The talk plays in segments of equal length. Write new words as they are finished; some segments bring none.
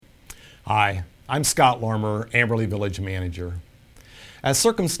Hi, I'm Scot Lahrmer, Amberley Village Manager. As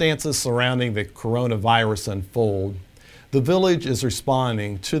circumstances surrounding the coronavirus unfold, the village is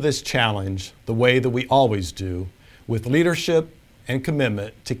responding to this challenge the way that we always do, with leadership and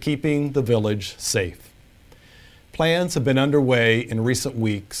commitment to keeping the village safe. Plans have been underway in recent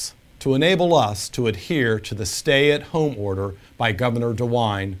weeks to enable us to adhere to the stay-at-home order by Governor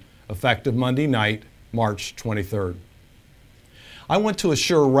DeWine, effective Monday night, March 23rd. I want to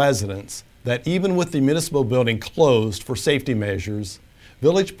assure residents that even with the municipal building closed for safety measures,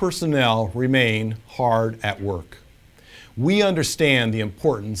 village personnel remain hard at work. We understand the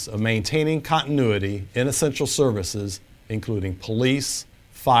importance of maintaining continuity in essential services, including police,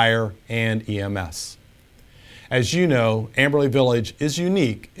 fire, and EMS. As you know, Amberley Village is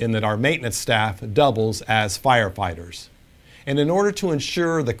unique in that our maintenance staff doubles as firefighters. And in order to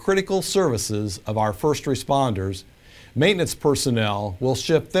ensure the critical services of our first responders, maintenance personnel will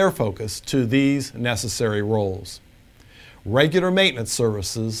shift their focus to these necessary roles. Regular maintenance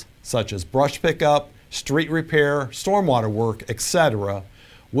services, such as brush pickup, street repair, stormwater work, etc.,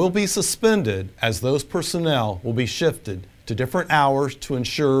 will be suspended as those personnel will be shifted to different hours to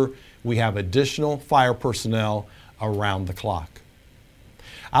ensure we have additional fire personnel around the clock.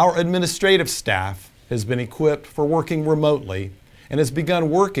 Our administrative staff has been equipped for working remotely and has begun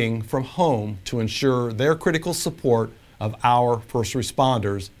working from home to ensure their critical support of our first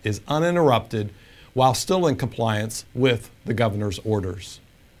responders is uninterrupted while still in compliance with the governor's orders.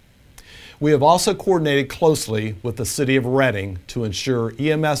 We have also coordinated closely with the City of Reading to ensure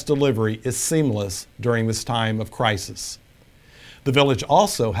EMS delivery is seamless during this time of crisis. The village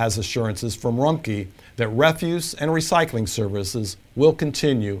also has assurances from Rumpke that refuse and recycling services will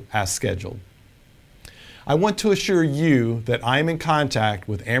continue as scheduled. I want to assure you that I am in contact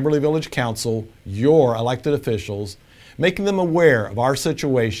with Amberley Village Council, your elected officials, making them aware of our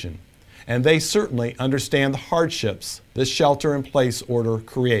situation, and they certainly understand the hardships this shelter-in-place order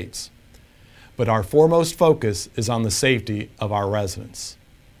creates. But our foremost focus is on the safety of our residents.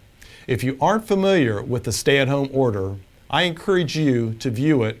 If you aren't familiar with the stay-at-home order, I encourage you to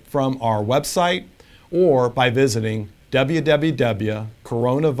view it from our website or by visiting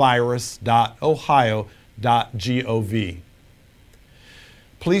www.coronsvirus.ohio.gov.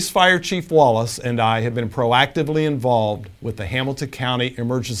 Police Fire Chief Wallace and I have been proactively involved with the Hamilton County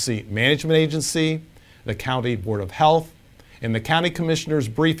Emergency Management Agency, the County Board of Health, and the County Commissioner's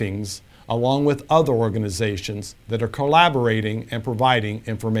briefings, along with other organizations that are collaborating and providing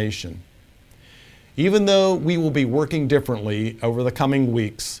information. Even though we will be working differently over the coming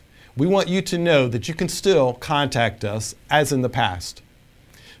weeks, we want you to know that you can still contact us as in the past.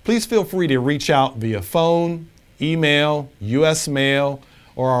 Please feel free to reach out via phone, email, U.S. mail,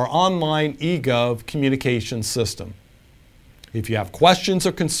 or our online eGov communication system. If you have questions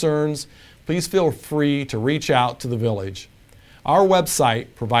or concerns, please feel free to reach out to the village. Our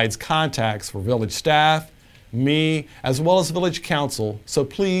website provides contacts for village staff, me, as well as village council, so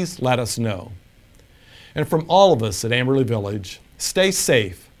please let us know. And from all of us at Amberley Village, stay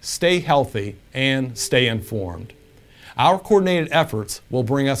safe, stay healthy, and stay informed. Our coordinated efforts will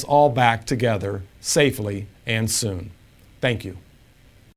bring us all back together safely and soon. Thank you.